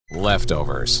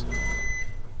leftovers,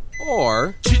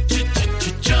 or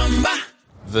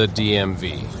the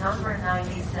DMV, number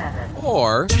 97,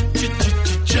 or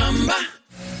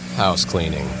house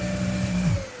cleaning,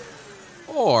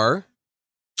 or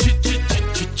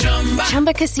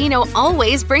Chumba Casino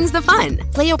always brings the fun.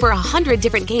 Play over 100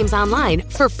 different games online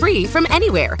for free from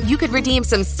anywhere. You could redeem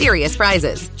some serious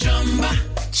prizes.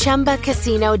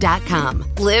 ChumbaCasino.com.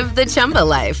 Live the Chumba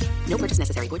life. No purchase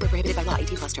necessary. Void where prohibited by law.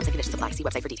 18+ terms and conditions apply. See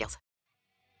website for details.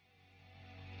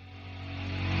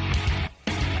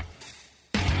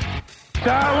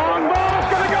 Long ball is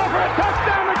going to go for a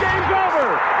touchdown. The game's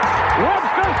over.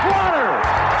 Webster Slaughter.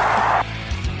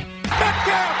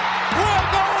 Metcalf will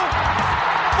go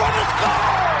for the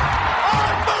score.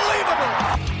 Unbelievable.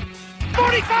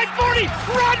 45-40.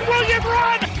 Run, William,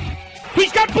 run.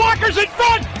 He's got blockers in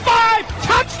front. 5.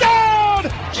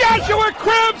 Touchdown. Joshua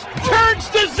Cribbs turns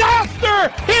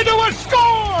disaster into a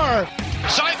score.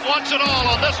 Sight wants it all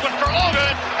on this one for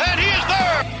Logan, and he is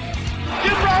there.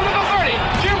 Jim Brown to the 30.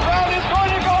 Jim Brown is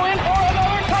going to go in for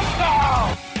another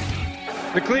touchdown.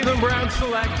 The Cleveland Browns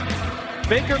select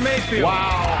Baker Mayfield.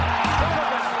 Wow.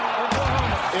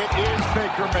 It is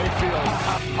Baker Mayfield.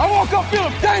 I woke up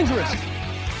feeling dangerous.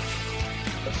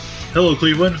 Hello,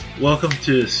 Cleveland. Welcome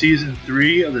to Season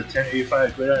 3 of the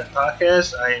 1085 Gridiron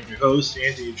Podcast. I am your host,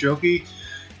 Anthony Joki.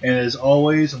 And as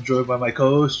always, I'm joined by my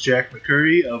co-host, Jack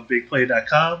McCurry of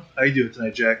BigPlay.com. How you doing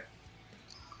tonight, Jack?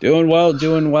 Doing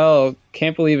well.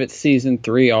 Can't believe it's Season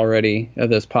 3 already of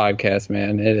this podcast,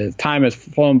 man. Time has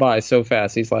flown by so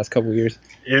fast these last couple of years.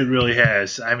 It really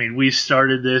has. I mean, we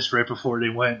started this right before they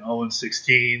went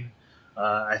 0-16.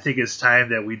 I think it's time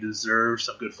that we deserve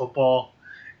some good football.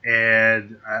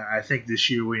 And I think this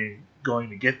year we're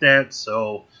going to get that.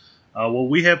 So what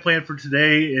we have planned for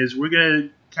today is we're going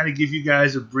to kind of give you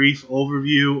guys a brief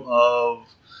overview of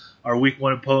our Week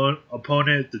 1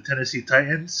 opponent, the Tennessee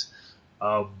Titans.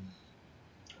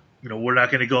 We're not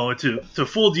going to go into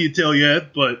full detail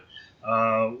yet, but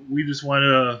we just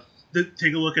want to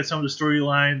take a look at some of the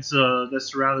storylines that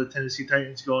surround the Tennessee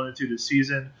Titans going into the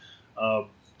season,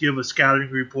 give a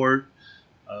scouting report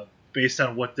based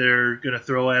on what they're going to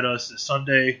throw at us this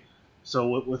Sunday.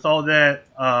 So with all that,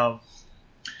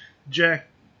 Jack,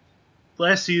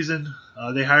 last season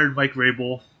they hired Mike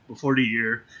Vrabel before the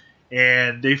year,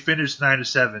 and they finished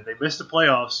 9-7. They missed the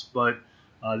playoffs, but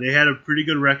they had a pretty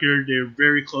good record. They were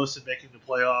very close to making the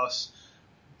playoffs.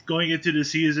 Going into the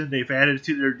season, they've added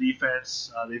to their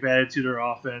defense. They've added to their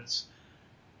offense.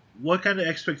 What kind of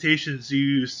expectations do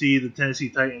you see the Tennessee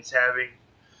Titans having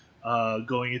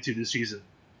going into the season?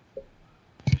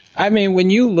 I mean, when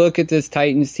you look at this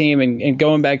Titans team and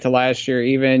going back to last year,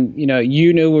 even,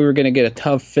 you knew we were going to get a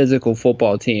tough physical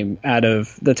football team out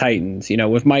of the Titans.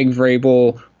 With Mike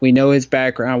Vrabel, we know his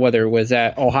background, whether it was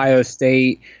at Ohio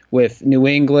State, with New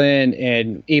England,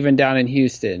 and even down in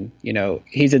Houston.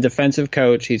 He's a defensive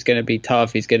coach. He's going to be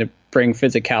tough. He's going to bring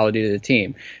physicality to the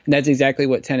team. And that's exactly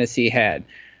what Tennessee had.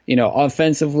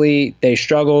 Offensively, they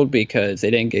struggled because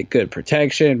they didn't get good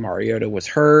protection. Mariota was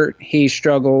hurt. He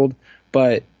struggled.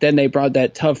 But then they brought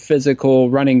that tough physical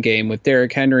running game with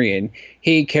Derrick Henry, and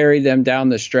he carried them down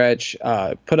the stretch,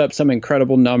 put up some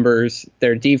incredible numbers.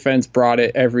 Their defense brought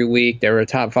it every week. They were a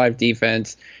top 5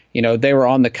 defense. They were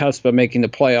on the cusp of making the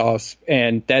playoffs,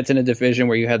 and that's in a division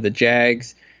where you have the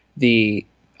Jags, the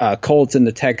Colts, and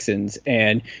the Texans.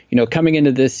 And, coming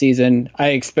into this season, I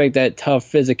expect that tough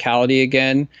physicality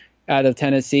again out of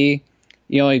Tennessee.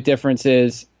 The only difference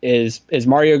is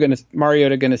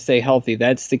Mariota going to stay healthy?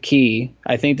 That's the key.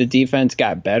 I think the defense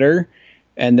got better,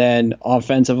 and then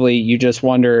offensively, you just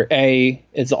wonder: A,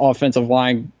 is the offensive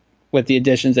line with the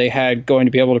additions they had going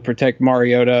to be able to protect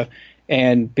Mariota,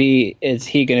 and B, is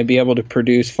he going to be able to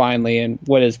produce finally in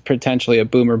what is potentially a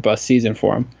boomer bust season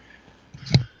for him?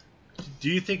 Do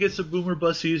you think it's a boomer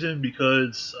bust season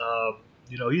because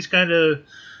he's kind of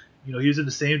he was in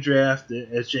the same draft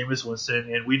as Jameis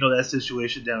Winston, and we know that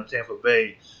situation down in Tampa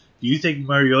Bay. Do you think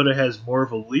Mariota has more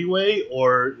of a leeway,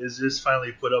 or is this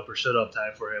finally put up or shut up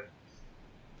time for him?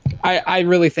 I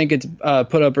really think it's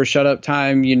put up or shut up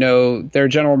time. Their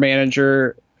general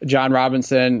manager, John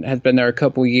Robinson, has been there a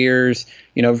couple years.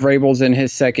 Vrabel's in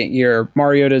his second year.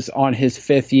 Mariota's on his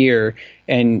 5th year.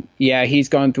 And, yeah, he's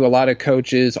gone through a lot of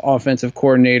coaches, offensive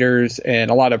coordinators, and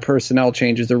a lot of personnel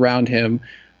changes around him.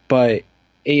 But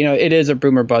it is a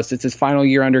boomer bust. It's his final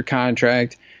year under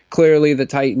contract. Clearly, the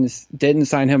Titans didn't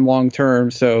sign him long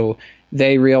term, so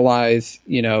they realize,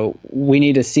 we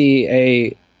need to see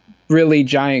a really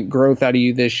giant growth out of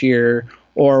you this year,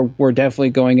 or we're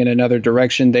definitely going in another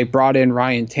direction. They brought in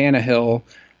Ryan Tannehill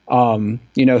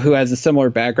who has a similar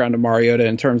background to Mariota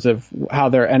in terms of how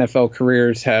their NFL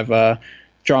careers have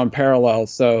drawn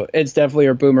parallels. So it's definitely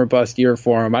a boom or bust year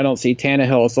for him. I don't see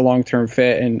Tannehill as a long-term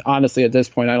fit, and honestly, at this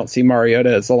point, I don't see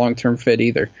Mariota as a long-term fit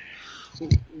either.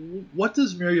 What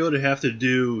does Mariota have to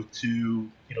do to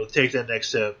take that next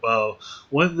step?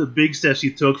 One of the big steps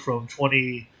he took from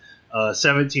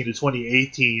 2017 to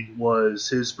 2018 was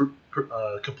his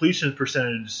completion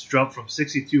percentage jumped from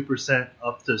 62%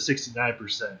 up to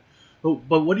 69%.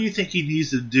 But what do you think he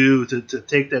needs to do to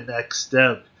take that next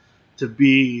step to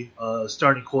be a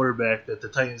starting quarterback that the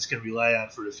Titans can rely on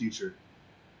for the future?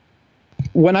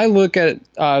 When I look at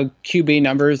QB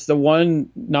numbers, the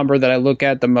one number that I look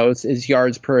at the most is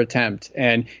yards per attempt,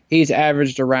 and he's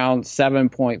averaged around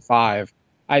 7.5.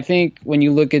 I think when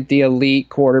you look at the elite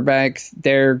quarterbacks,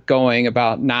 they're going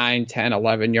about 9, 10,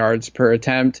 11 yards per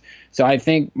attempt. So I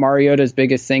think Mariota's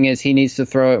biggest thing is he needs to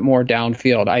throw it more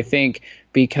downfield. I think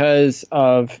because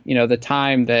of the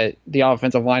time that the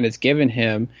offensive line has given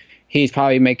him, he's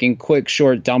probably making quick,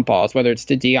 short dump balls, whether it's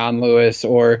to Dion Lewis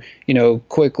or,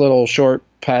 quick little short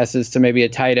passes to maybe a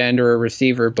tight end or a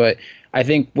receiver. But I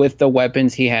think with the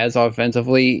weapons he has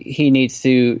offensively, he needs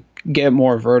to get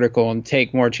more vertical and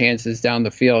take more chances down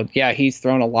the field. Yeah, he's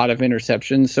thrown a lot of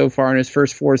interceptions so far in his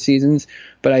first 4 seasons,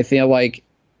 but I feel like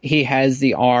he has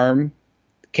the arm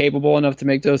capable enough to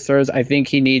make those throws. I think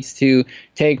he needs to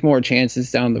take more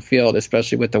chances down the field,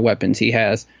 especially with the weapons he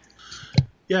has.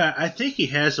 Yeah, I think he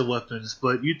has the weapons,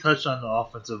 but you touched on the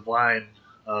offensive line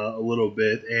a little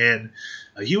bit, and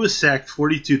he was sacked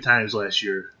 42 times last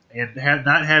year. And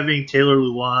not having Taylor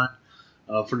Lewan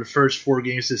for the first 4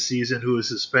 games this season, who was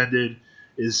suspended,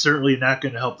 is certainly not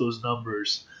going to help those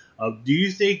numbers. Do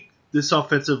you think this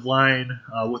offensive line,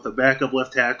 with a backup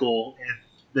left tackle and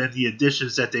then the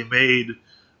additions that they made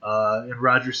in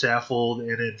Roger Saffold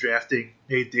and in drafting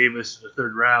Nate Davis in the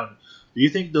 3rd round, do you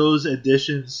think those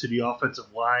additions to the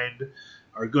offensive line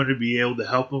are going to be able to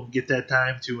help them get that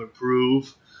time to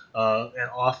improve an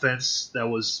offense that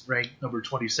was ranked number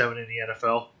 27 in the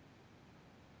NFL?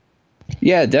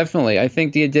 Yeah, definitely. I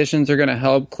think the additions are going to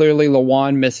help. Clearly,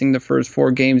 Lewan missing the first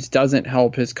 4 games doesn't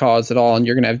help his cause at all. And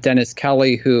you're going to have Dennis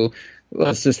Kelly, who,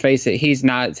 let's just face it, he's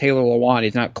not Taylor Lewan.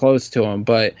 He's not close to him.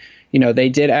 But, they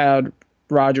did add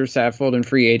Roger Saffold in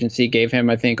free agency, gave him,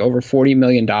 I think, over $40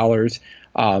 million.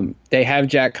 They have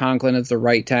Jack Conklin as the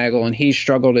right tackle, and he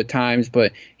struggled at times,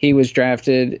 but he was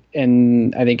drafted,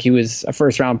 and I think he was a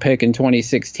first-round pick in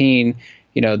 2016.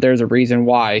 There's a reason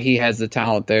why he has the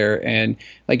talent there. And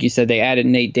like you said, they added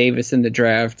Nate Davis in the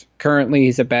draft. Currently,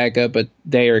 he's a backup, but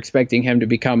they are expecting him to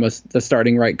become the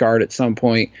starting right guard at some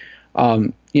point.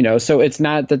 So it's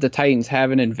not that the Titans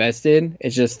haven't invested.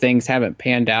 It's just things haven't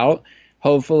panned out.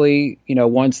 Hopefully,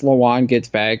 once Lewan gets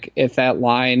back, if that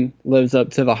line lives up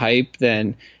to the hype,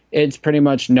 then it's pretty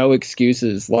much no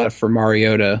excuses left for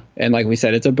Mariota. And like we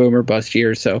said, it's a boom or bust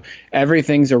year. So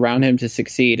everything's around him to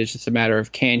succeed. It's just a matter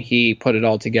of can he put it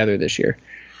all together this year.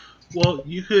 Well,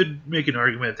 you could make an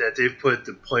argument that they've put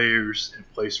the players in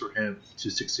place for him to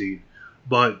succeed.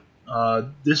 But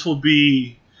this will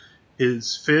be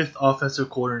his 5th offensive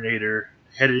coordinator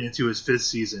headed into his 5th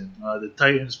season. The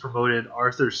Titans promoted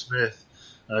Arthur Smith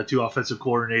to offensive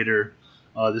coordinator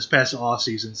this past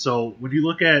offseason. So when you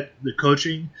look at the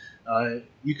coaching,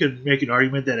 you could make an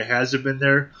argument that it hasn't been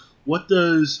there. What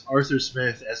does Arthur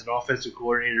Smith, as an offensive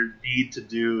coordinator, need to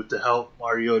do to help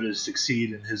Mariota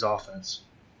succeed in his offense?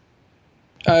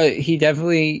 He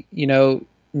definitely,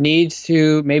 needs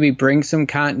to maybe bring some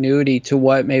continuity to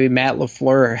what maybe Matt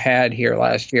LaFleur had here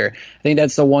last year. I think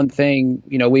that's the one thing,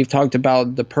 we've talked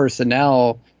about the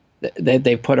personnel that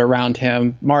they put around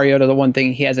him. Mariota, the one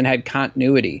thing, he hasn't had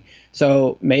continuity.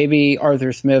 So maybe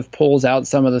Arthur Smith pulls out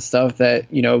some of the stuff that,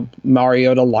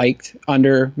 Mariota liked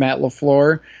under Matt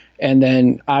LaFleur, and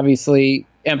then obviously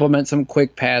implement some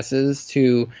quick passes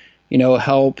to,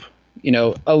 help,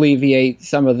 alleviate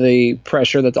some of the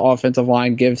pressure that the offensive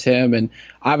line gives him, and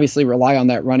obviously rely on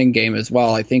that running game as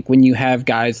well. I think when you have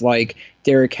guys like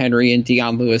Derrick Henry and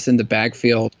Dion Lewis in the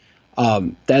backfield,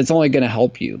 that's only going to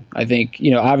help you. I think,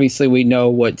 obviously we know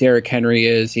what Derrick Henry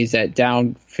is. He's that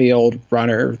downfield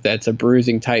runner that's a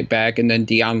bruising type back, and then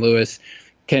Dion Lewis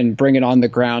can bring it on the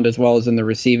ground as well as in the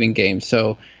receiving game.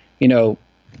 So,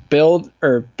 build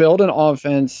an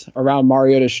offense around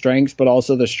Mariota's strengths, but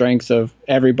also the strengths of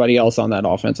everybody else on that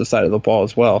offensive side of the ball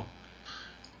as well.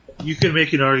 You could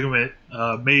make an argument,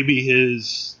 maybe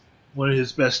one of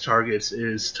his best targets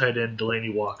is tight end Delaney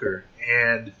Walker,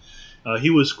 and he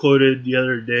was quoted the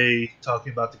other day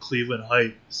talking about the Cleveland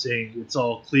hype, saying it's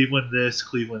all Cleveland this,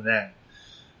 Cleveland that.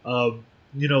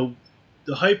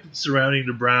 The hype surrounding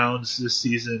the Browns this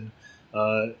season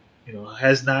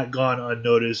has not gone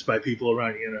unnoticed by people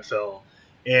around the NFL.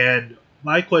 And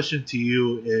my question to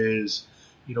you is,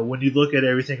 when you look at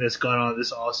everything that's gone on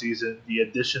this offseason, the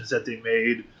additions that they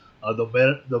made,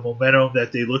 the momentum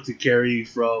that they look to carry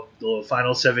from the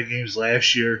final 7 games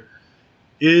last year,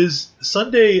 is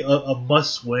Sunday a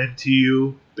must-win to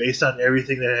you based on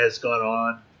everything that has gone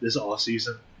on this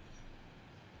offseason?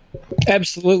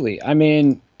 Absolutely. I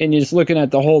mean, and just looking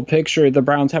at the whole picture, the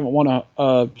Browns haven't won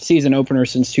a season opener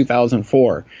since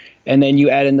 2004. And then you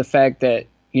add in the fact that,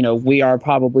 we are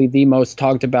probably the most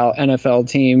talked about NFL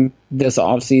team this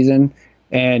offseason.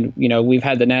 And, we've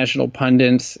had the national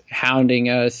pundits hounding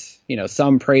us,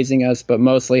 some praising us, but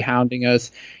mostly hounding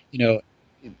us.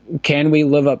 Can we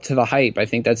live up to the hype? I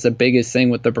think that's the biggest thing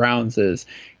with the Browns is,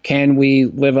 can we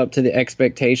live up to the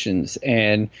expectations?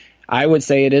 And I would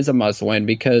say it is a must-win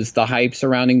because the hype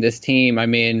surrounding this team, I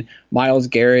mean, Myles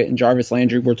Garrett and Jarvis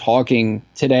Landry were talking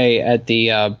today at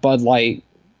the Bud Light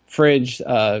fridge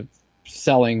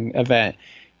selling event.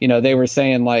 They were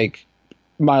saying, like,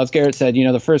 Myles Garrett said,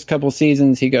 the first couple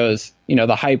seasons, he goes,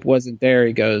 the hype wasn't there.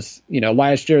 He goes,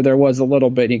 last year there was a little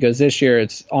bit. He goes, this year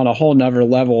it's on a whole nother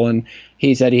level. And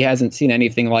he said he hasn't seen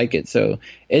anything like it. So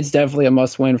it's definitely a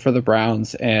must win for the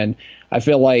Browns. And I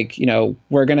feel like,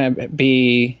 we're going to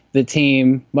be the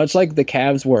team, much like the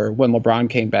Cavs were when LeBron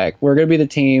came back. We're going to be the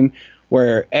team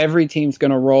where every team's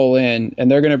going to roll in and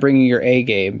they're going to bring you your A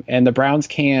game. And the Browns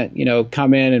can't,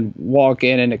 come in and walk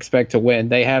in and expect to win.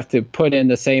 They have to put in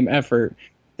the same effort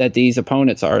that these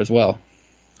opponents are as well.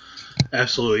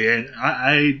 Absolutely, and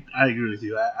I agree with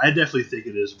you. I definitely think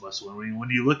it is a must-win. I mean, when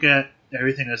you look at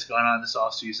everything that's gone on this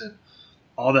offseason,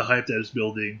 all the hype that is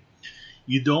building,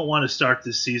 you don't want to start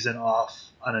this season off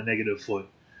on a negative foot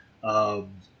or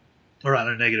on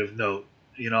a negative note.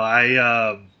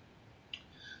 I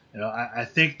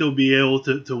think they'll be able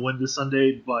to win this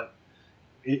Sunday, but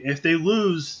if they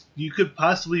lose, you could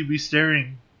possibly be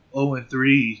staring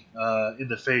 0-3 in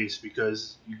the face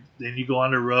because then you go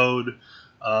on the road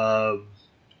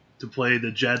to play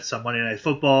the Jets on Monday Night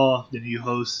Football. Then you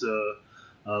host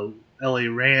LA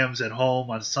Rams at home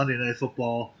on Sunday Night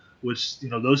Football, which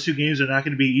those 2 games are not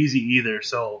going to be easy either.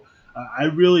 So I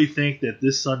really think that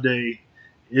this Sunday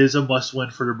is a must-win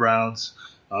for the Browns.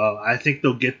 I think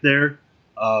they'll get there,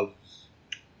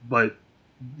 but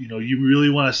you really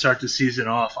want to start the season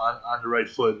off on the right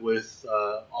foot with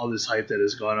all this hype that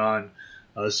has gone on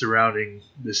surrounding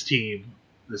this team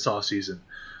this offseason.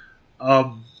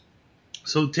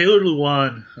 So Taylor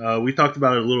Lewan, we talked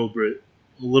about it a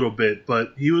little bit,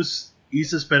 but he's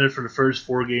suspended for the first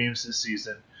 4 games this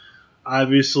season.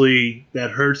 Obviously,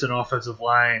 that hurts an offensive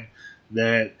line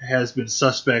that has been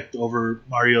suspect over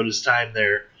Mariota's time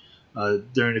there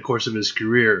during the course of his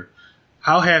career.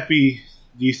 How happy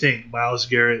do you think Myles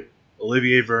Garrett,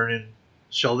 Olivier Vernon,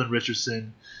 Sheldon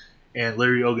Richardson, and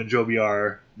Larry Ogunjobi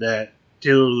are that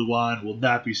Taylor Lewan will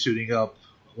not be suiting up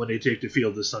when they take the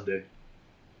field this Sunday?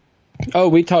 Oh,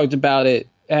 we talked about it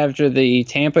after the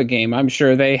Tampa game. I'm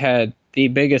sure they had the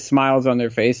biggest smiles on their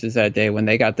faces that day when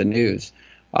they got the news.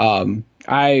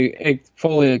 I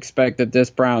fully expect that this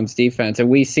Browns defense, and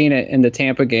we've seen it in the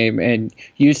Tampa game, and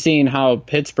you've seen how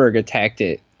Pittsburgh attacked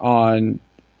it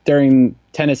during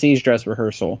Tennessee's dress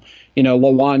rehearsal.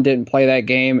 Lewan didn't play that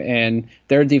game, and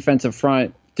their defensive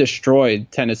front destroyed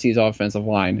Tennessee's offensive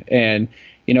line. And,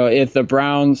 if the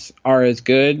Browns are as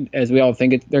good as we all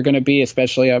think they're going to be,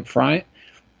 especially up front,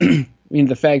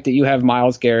 the fact that you have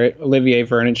Myles Garrett, Olivier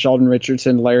Vernon, Sheldon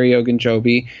Richardson, Larry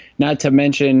Ogunjobi, not to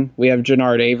mention we have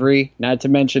Jannard Avery, not to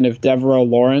mention if Devereaux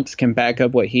Lawrence can back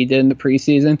up what he did in the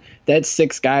preseason, that's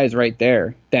 6 guys right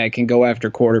there that can go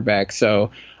after quarterbacks.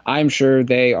 So I'm sure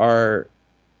they are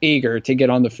eager to get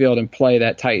on the field and play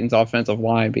that Titans offensive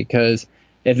line, because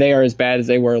if they are as bad as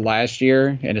they were last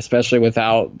year, and especially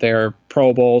without their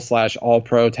Pro Bowl /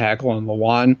 All-Pro tackle in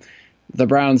Lewan, the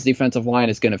Browns defensive line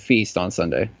is going to feast on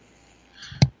Sunday.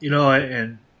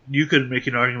 And you could make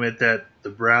an argument that the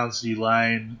Browns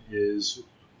D-line is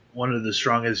one of the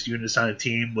strongest units on the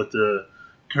team with the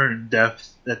current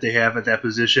depth that they have at that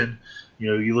position.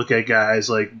 You look at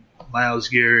guys like Myles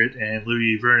Garrett and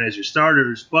Louis Vernon as your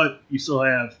starters, but you still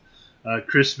have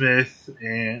Chris Smith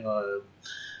and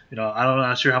I'm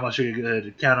not sure how much you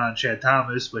could count on Chad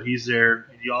Thomas, but he's there,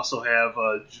 and you also have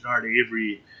Jannard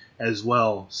Avery as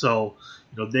well. So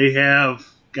they have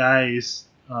guys,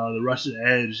 the Russian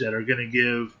edge, that are going to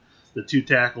give the 2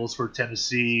 tackles for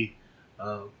Tennessee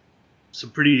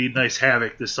some pretty nice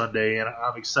havoc this Sunday, and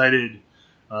I'm excited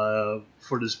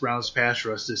for this Browns pass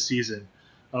rush this season.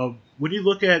 When you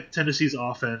look at Tennessee's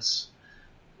offense,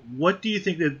 what do you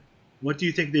think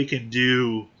they can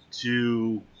do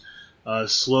to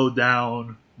slow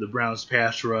down the Browns'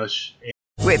 pass rush.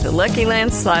 With the Lucky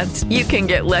Land Slots, you can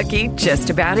get lucky just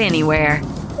about anywhere.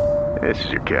 This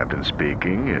is your captain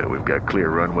speaking. We've got clear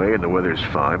runway and the weather's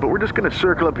fine, but we're just going to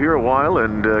circle up here a while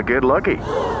and get lucky.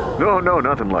 No,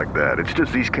 nothing like that. It's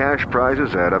just these cash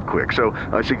prizes add up quick. So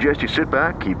I suggest you sit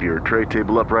back, keep your tray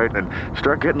table upright, and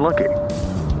start getting lucky.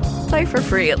 Play for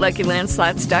free at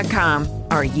LuckyLandSlots.com.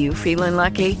 Are you feeling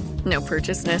lucky? No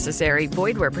purchase necessary.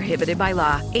 Void where prohibited by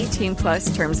law.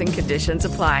 18+ terms and conditions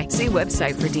apply. See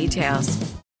website for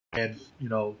details. And,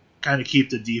 kind of keep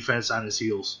the defense on its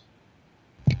heels.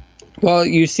 Well,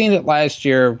 you've seen it last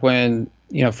year when,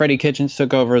 Freddie Kitchens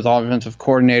took over as offensive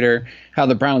coordinator, how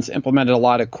the Browns implemented a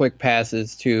lot of quick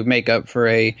passes to make up for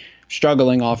a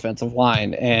struggling offensive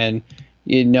line. And,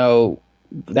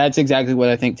 that's exactly what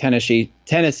I think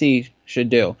Tennessee should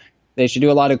do. They should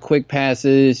do a lot of quick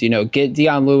passes, get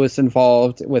Deion Lewis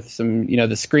involved with some,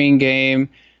 the screen game.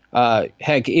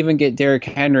 Heck, even get Derrick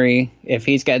Henry, if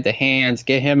he's got the hands,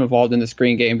 get him involved in the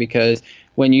screen game, because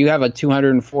when you have a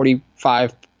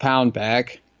 245-pound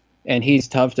back and he's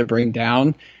tough to bring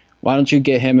down, why don't you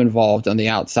get him involved on the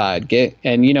outside?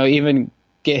 Even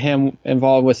get him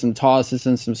involved with some tosses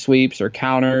and some sweeps or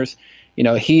counters.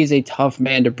 He's a tough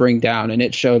man to bring down, and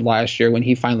it showed last year when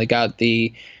he finally got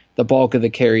the bulk of the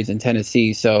carries in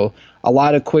Tennessee. So a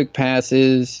lot of quick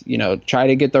passes, try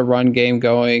to get the run game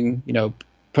going,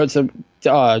 put some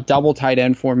double tight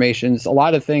end formations, a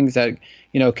lot of things that,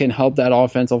 can help that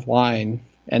offensive line,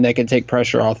 and they can take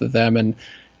pressure off of them and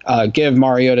give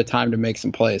Mariota time to make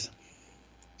some plays.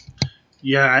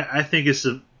 Yeah, I think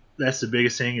that's the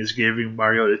biggest thing, is giving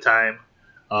Mariota time.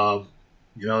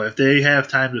 If they have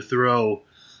time to throw,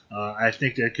 I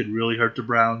think that could really hurt the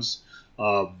Browns.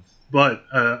 But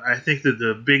I think that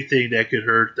the big thing that could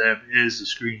hurt them is the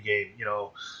screen game.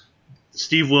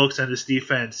 Steve Wilkes and his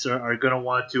defense are going to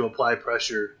want to apply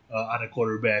pressure on the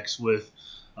quarterbacks with,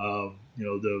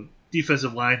 the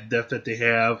defensive line depth that they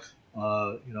have,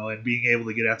 and being able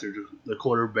to get after the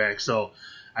quarterback. So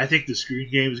I think the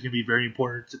screen game is going to be very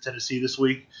important to Tennessee this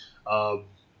week. I'm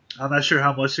not sure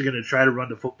how much they're going to try to run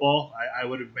the football. I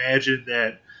would imagine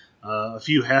that a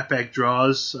few halfback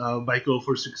draws might go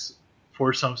for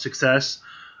some success,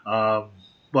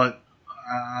 but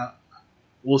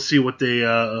we'll see what they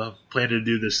plan to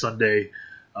do this Sunday.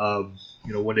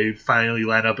 When they finally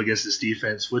line up against this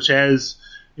defense, which has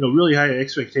really high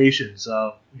expectations.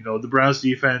 The Browns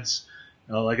defense,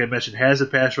 like I mentioned, has the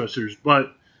pass rushers,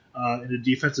 but in the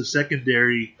defensive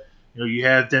secondary, you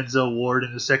have Denzel Ward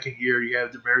in the second year, you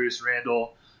have Demarius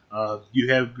Randall,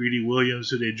 you have Greedy Williams,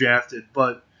 who they drafted,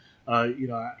 but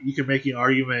you can make an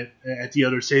argument at the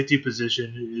other safety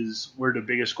position is where the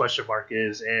biggest question mark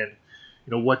is, and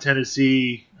what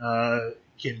Tennessee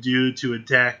can do to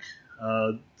attack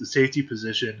the safety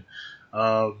position.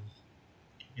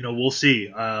 We'll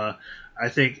see. I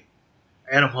think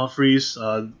Adam Humphries,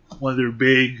 one of their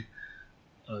big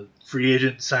free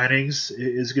agent signings,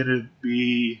 is going to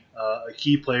be a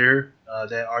key player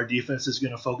that our defense is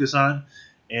going to focus on,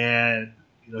 and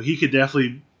he could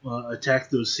definitely attack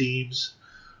those seams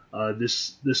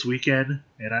this weekend,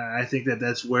 and I think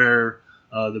that's where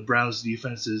the Browns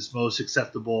defense is most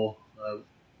acceptable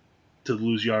to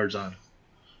lose yards on.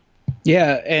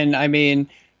 Yeah, and I mean,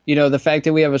 the fact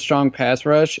that we have a strong pass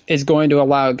rush is going to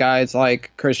allow guys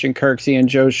like Christian Kirksey and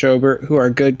Joe Schobert, who are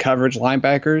good coverage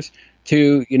linebackers,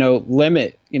 to,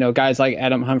 limit, guys like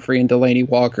Adam Humphrey and Delaney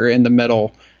Walker in the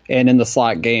middle and in the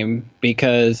slot game,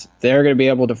 because they're going to be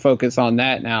able to focus on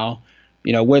that now.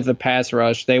 With the pass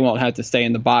rush, they won't have to stay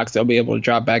in the box. They'll be able to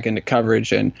drop back into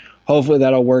coverage, and hopefully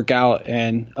that'll work out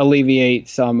and alleviate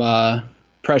some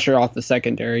pressure off the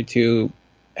secondary to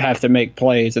have to make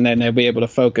plays, and then they'll be able to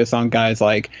focus on guys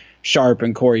like Sharp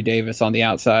and Corey Davis on the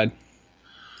outside.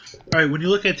 All right, when you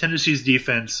look at Tennessee's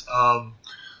defense,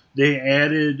 they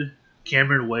added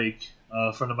Cameron Wake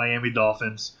from the Miami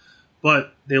Dolphins,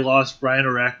 but they lost Brian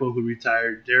Orakpo, who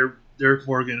retired. Derek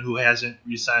Morgan, who hasn't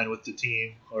re-signed with the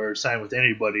team or signed with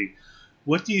anybody.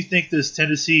 What do you think this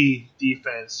Tennessee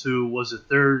defense, who was a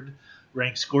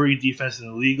third-ranked scoring defense in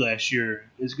the league last year,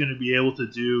 is going to be able to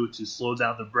do to slow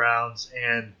down the Browns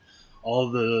and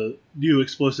all the new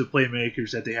explosive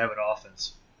playmakers that they have in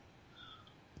offense?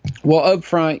 Well, up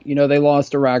front, they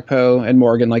lost Orakpo and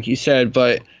Morgan, like you said,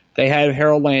 but they had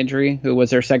Harold Landry, who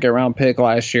was their second-round pick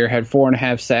last year, had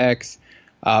 4.5 sacks.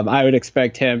 I would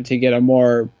expect him to get a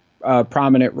more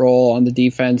prominent role on the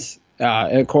defense.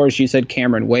 Of course, you said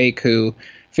Cameron Wake, who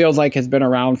feels like has been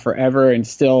around forever and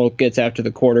still gets after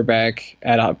the quarterback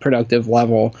at a productive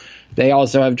level. They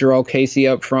also have Jarrell Casey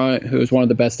up front, who is one of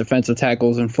the best defensive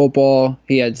tackles in football.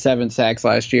 He had 7 sacks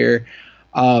last year.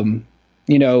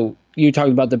 you talked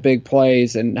about the big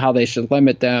plays and how they should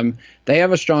limit them. They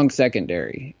have a strong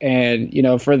secondary. And,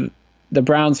 for the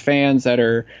Browns fans that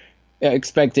are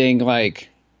expecting like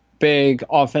big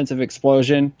offensive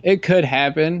explosion, it could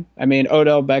happen. I mean,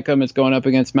 Odell Beckham is going up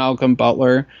against Malcolm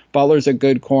Butler. Butler's a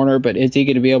good corner, but is he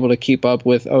going to be able to keep up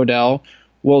with Odell?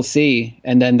 We'll see.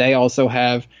 And then they also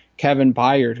have Kevin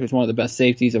Byard, who's one of the best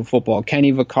safeties in football.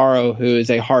 Kenny Vaccaro, who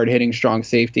is a hard-hitting, strong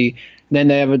safety. Then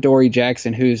they have Adoree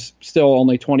Jackson, who's still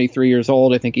only 23 years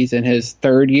old. I think he's in his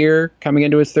coming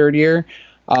into his third year.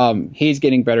 He's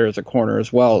getting better as a corner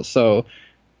as well. So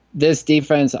this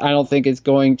defense, I don't think is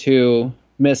going to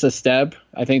miss a step.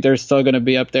 I think they're still going to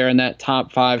be up there in that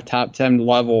top 5, top 10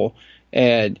 level.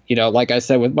 And, like I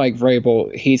said, with Mike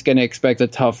Vrabel, he's going to expect a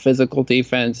tough physical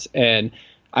defense. And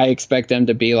I expect them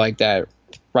to be like that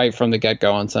right from the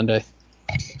get-go on Sunday.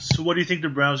 So what do you think the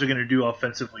Browns are going to do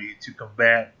offensively to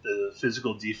combat the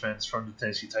physical defense from the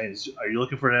Tennessee Titans? Are you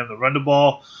looking for them to run the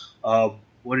ball?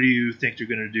 What do you think they're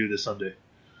going to do this Sunday?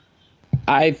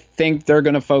 I think they're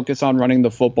going to focus on running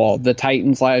the football. The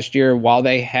Titans last year, while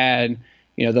they had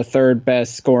the third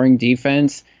best scoring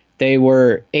defense, they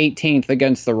were 18th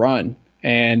against the run,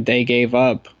 and they gave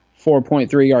up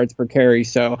 4.3 yards per carry.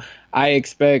 So I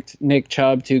expect Nick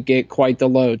Chubb to get quite the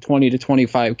load, 20 to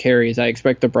 25 carries. I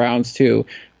expect the Browns to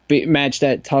match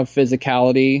that tough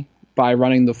physicality by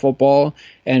running the football,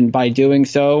 and by doing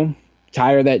so,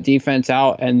 tire that defense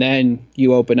out, and then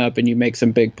you open up and you make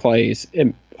some big plays,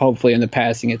 hopefully in the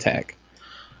passing attack.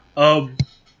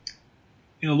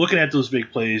 Looking at those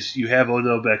big plays, you have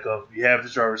Odell Beckham, you have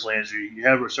Jarvis Landry, you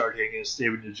have Rashard Higgins,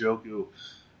 David Njoku.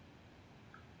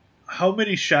 How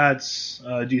many shots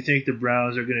do you think the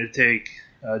Browns are going to take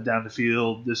down the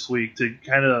field this week to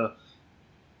kind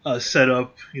of set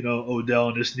up, Odell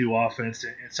and this new offense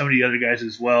and some of the other guys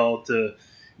as well to,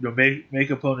 make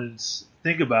opponents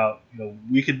think about,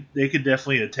 they could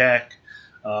definitely attack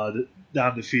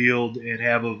down the field and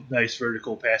have a nice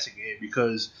vertical passing game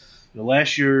because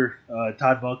last year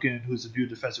Todd Monken, who's the new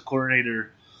defensive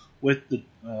coordinator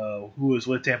who was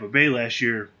with Tampa Bay last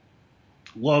year,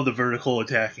 loved the vertical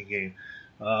attacking game.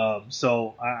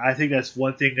 So I think that's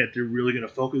one thing that they're really going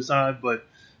to focus on. But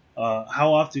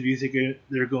how often do you think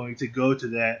they're going to go to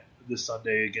that this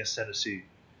Sunday against Tennessee?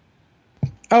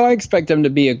 Oh, I expect them to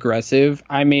be aggressive.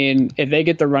 I mean, if they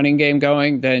get the running game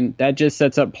going, then that just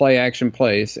sets up play-action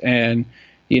plays. And,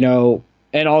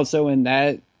 and also in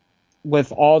that,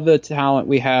 with all the talent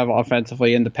we have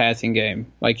offensively in the passing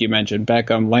game, like you mentioned,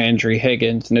 Beckham, Landry,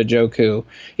 Higgins, Njoku,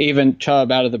 even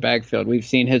Chubb out of the backfield, we've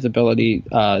seen his ability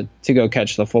to go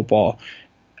catch the football.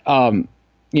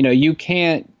 You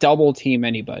can't double-team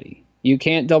anybody. You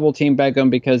can't double-team Beckham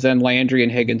because then Landry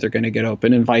and Higgins are going to get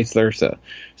open and vice versa.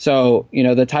 So,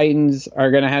 the Titans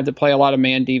are going to have to play a lot of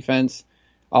man defense,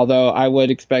 although I would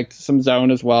expect some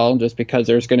zone as well just because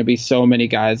there's going to be so many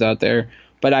guys out there.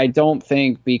 But I don't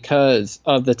think because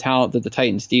of the talent that the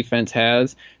Titans defense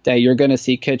has that you're going to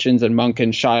see Kitchens and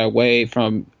Monken shy away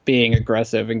from being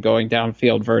aggressive and going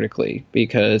downfield vertically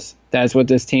because that's what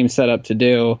this team's set up to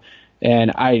do.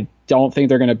 And I don't think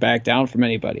they're going to back down from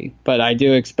anybody. But I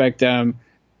do expect them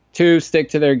to stick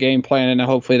to their game plan, and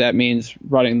hopefully that means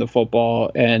running the football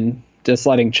and just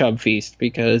letting Chubb feast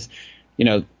because,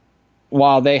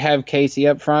 while they have Casey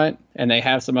up front and they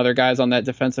have some other guys on that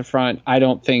defensive front, I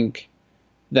don't think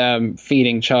them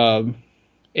feeding Chubb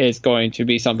is going to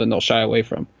be something they'll shy away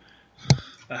from.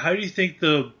 How do you think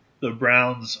the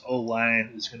Browns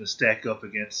O-line is going to stack up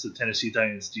against the Tennessee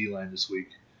Titans D-line this week?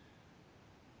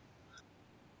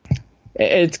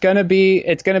 It's gonna be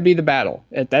the battle.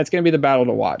 That's gonna be the battle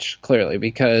to watch clearly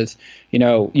because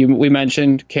we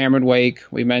mentioned Cameron Wake,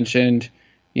 we mentioned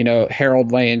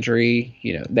Harold Landry.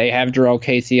 They have Jarrell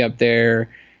Casey up there.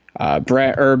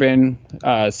 Brett Urban,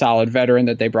 solid veteran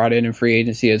that they brought in free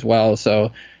agency as well.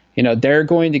 So, they're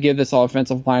going to give this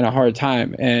offensive line a hard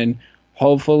time. And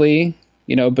hopefully,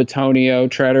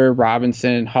 Bitonio, Treader,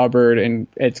 Robinson, Hubbard, and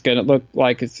it's going to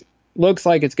looks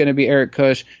like it's going to be Eric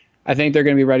Kush. I think they're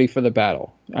going to be ready for the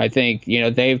battle. I think,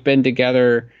 they've been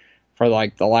together for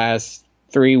like the last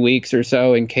 3 weeks or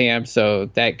so in camp.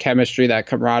 So that chemistry, that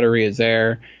camaraderie is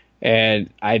there. And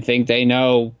I think they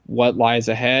know what lies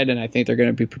ahead, and I think they're going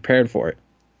to be prepared for it.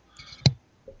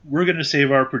 We're going to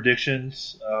save our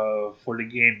predictions for the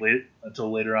game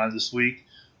until later on this week.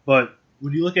 But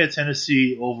when you look at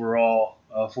Tennessee overall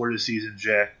for the season,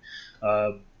 Jack,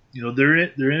 they're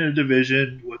in a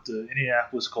division with the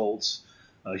Indianapolis Colts,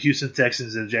 Houston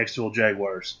Texans, and Jacksonville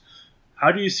Jaguars.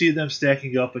 How do you see them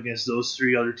stacking up against those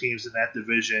three other teams in that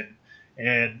division?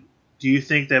 And do you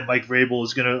think that Mike Vrabel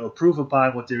is going to improve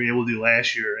upon what they were able to do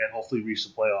last year and hopefully reach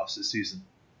the playoffs this season?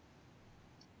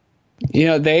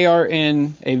 They are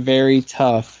in a very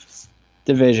tough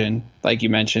division, like you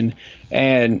mentioned.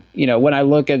 And, when I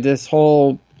look at this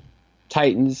whole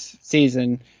Titans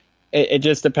season, it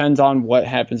just depends on what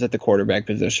happens at the quarterback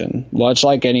position, much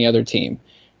like any other team.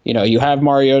 You have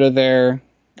Mariota there.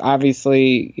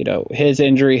 Obviously, his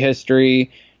injury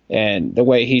history and the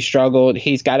way he struggled,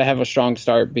 he's got to have a strong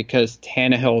start because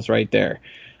Tannehill's right there.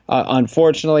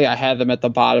 Unfortunately, I had them at the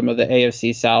bottom of the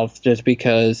AFC South just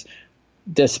because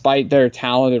despite their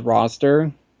talented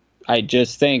roster, I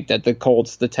just think that the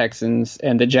Colts, the Texans,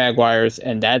 and the Jaguars,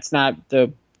 and that's not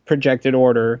the projected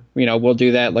order. We'll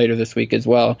do that later this week as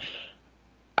well.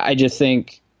 I just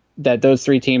think that those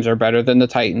three teams are better than the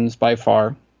Titans by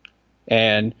far.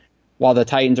 And while the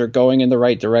Titans are going in the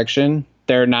right direction,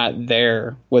 they're not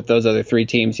there with those other three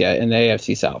teams yet in the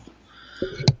AFC South.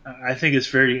 I think it's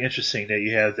very interesting that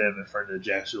you have them in front of the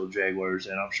Jacksonville Jaguars,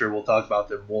 and I'm sure we'll talk about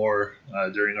them more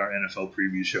during our NFL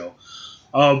preview show.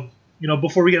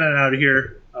 Before we get on out of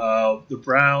here, the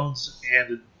Browns and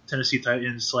the Tennessee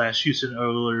Titans / Houston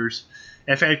Oilers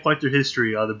have had quite their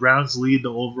history. The Browns lead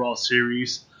the overall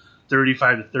series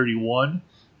 35-31.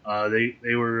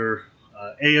 They were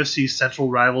AFC Central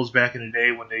rivals back in the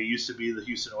day when they used to be the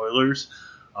Houston Oilers.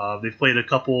 They've played a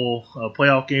couple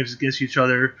playoff games against each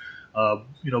other.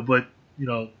 But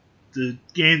the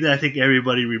game that I think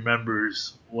everybody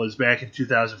remembers was back in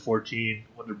 2014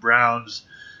 when the Browns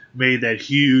made that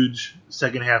huge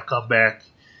second half comeback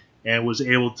and was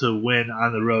able to win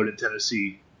on the road in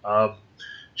Tennessee.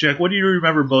 Jack, what do you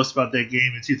remember most about that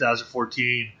game in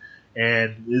 2014?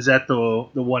 And is that the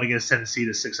one against Tennessee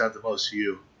that sticks out the most to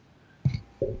you?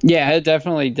 Yeah, it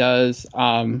definitely does.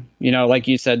 Like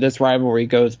you said, this rivalry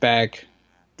goes back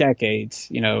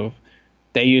decades.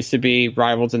 They used to be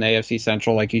rivals in the AFC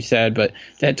Central, like you said, but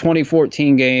that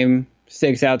 2014 game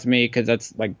sticks out to me because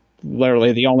that's like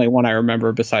literally the only one I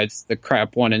remember besides the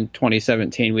crap one in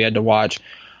 2017 we had to watch.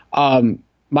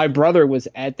 My brother was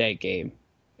at that game,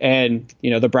 and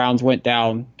the Browns went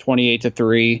down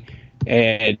 28-3,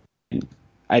 and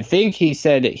I think he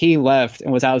said he left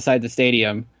and was outside the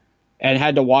stadium and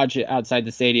had to watch it outside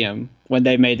the stadium when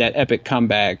they made that epic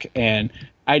comeback. And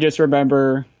I just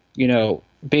remember,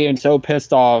 being so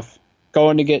pissed off,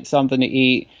 going to get something to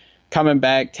eat, coming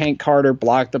back, Tank Carter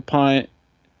blocked the punt,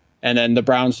 and then the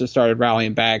Browns just started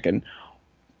rallying back. And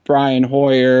Brian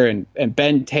Hoyer and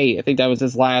Ben Tate, I think that was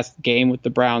his last game with the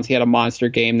Browns. He had a monster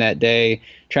game that day.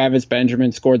 Travis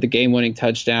Benjamin scored the game-winning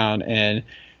touchdown. And,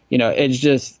 it's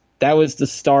just, that was the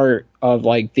start of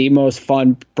like the most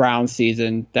fun Browns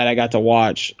season that I got to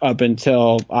watch up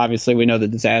until obviously we know the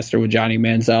disaster with Johnny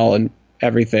Manziel and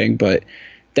everything. But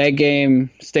that game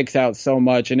sticks out so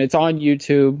much, and it's on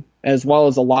YouTube as well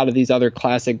as a lot of these other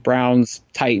classic Browns,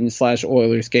 Titans /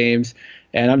 Oilers games.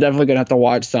 And I'm definitely going to have to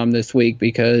watch some this week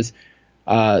because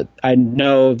I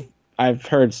know I've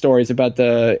heard stories about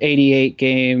the 88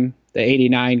 game, the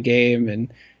 89 game,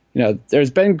 and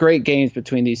there's been great games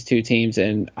between these two teams,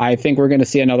 and I think we're going to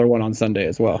see another one on Sunday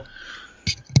as well.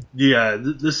 Yeah,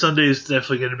 this Sunday is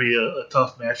definitely going to be a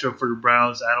tough matchup for the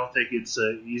Browns. I don't think it's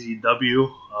an easy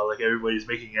W like everybody's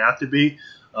making it out to be.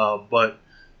 But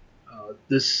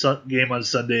this game on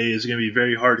Sunday is going to be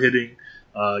very hard-hitting.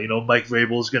 Mike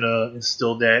Vrabel is going to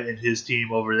instill that in his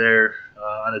team over there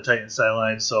on the Titans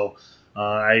sideline. So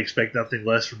I expect nothing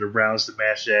less from the Browns to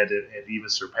match that and even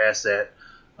surpass that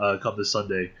come this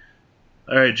Sunday.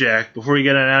 All right, Jack, before we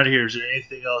get on out of here, is there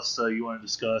anything else you want to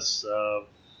discuss?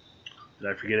 Did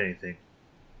I forget anything?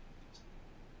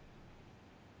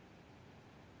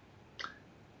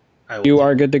 You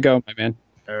are good to go, my man.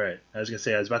 All right. I was going to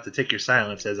say, I was about to take your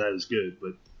silence as I was good,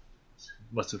 but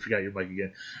must have forgot your mic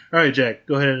again. All right, Jack,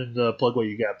 go ahead and plug what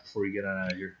you got before we get on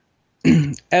out of here.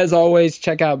 As always,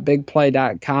 check out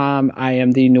bigplay.com. I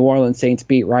am the New Orleans Saints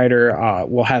beat writer.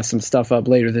 We'll have some stuff up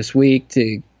later this week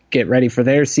to get ready for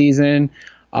their season.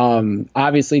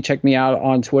 Obviously, check me out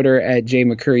on Twitter at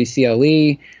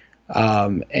jmccurrycle.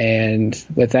 And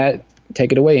with that,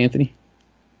 take it away, Anthony.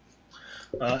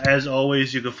 As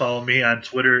always, you can follow me on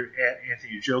Twitter at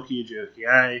Anthony Joki,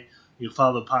 J-O-K-I. You can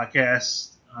follow the podcast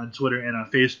on Twitter and on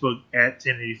Facebook at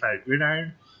 1085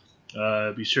 Gridiron.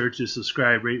 Be sure to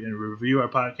subscribe, rate, and review our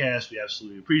podcast. We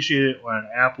absolutely appreciate it. We're on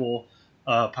Apple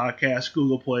Podcasts,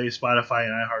 Google Play, Spotify,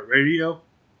 and iHeartRadio.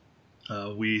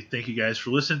 We thank you guys for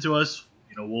listening to us.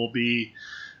 We'll be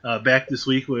back this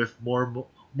week with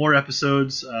more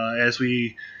episodes as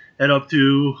we head up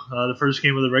to the first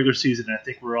game of the regular season. I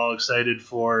think we're all excited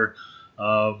for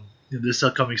this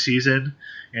upcoming season.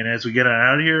 And as we get on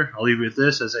out of here, I'll leave you with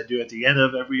this, as I do at the end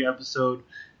of every episode.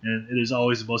 And it is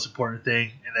always the most important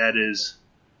thing, and that is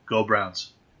go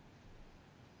Browns.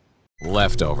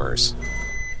 leftovers,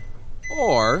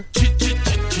 or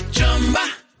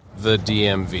the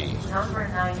DMV, number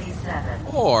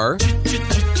 97, or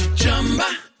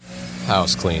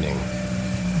house cleaning,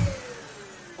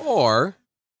 or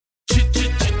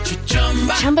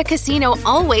Chumba Casino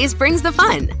always brings the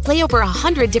fun. Play over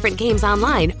 100 different games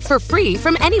online for free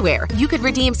from anywhere. You could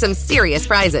redeem some serious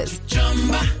prizes.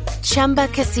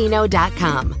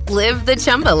 ChumbaCasino.com. Live the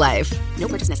Chumba life. No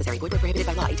purchase necessary. Void where prohibited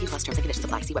by law. 18+ terms and conditions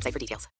apply. See website for details.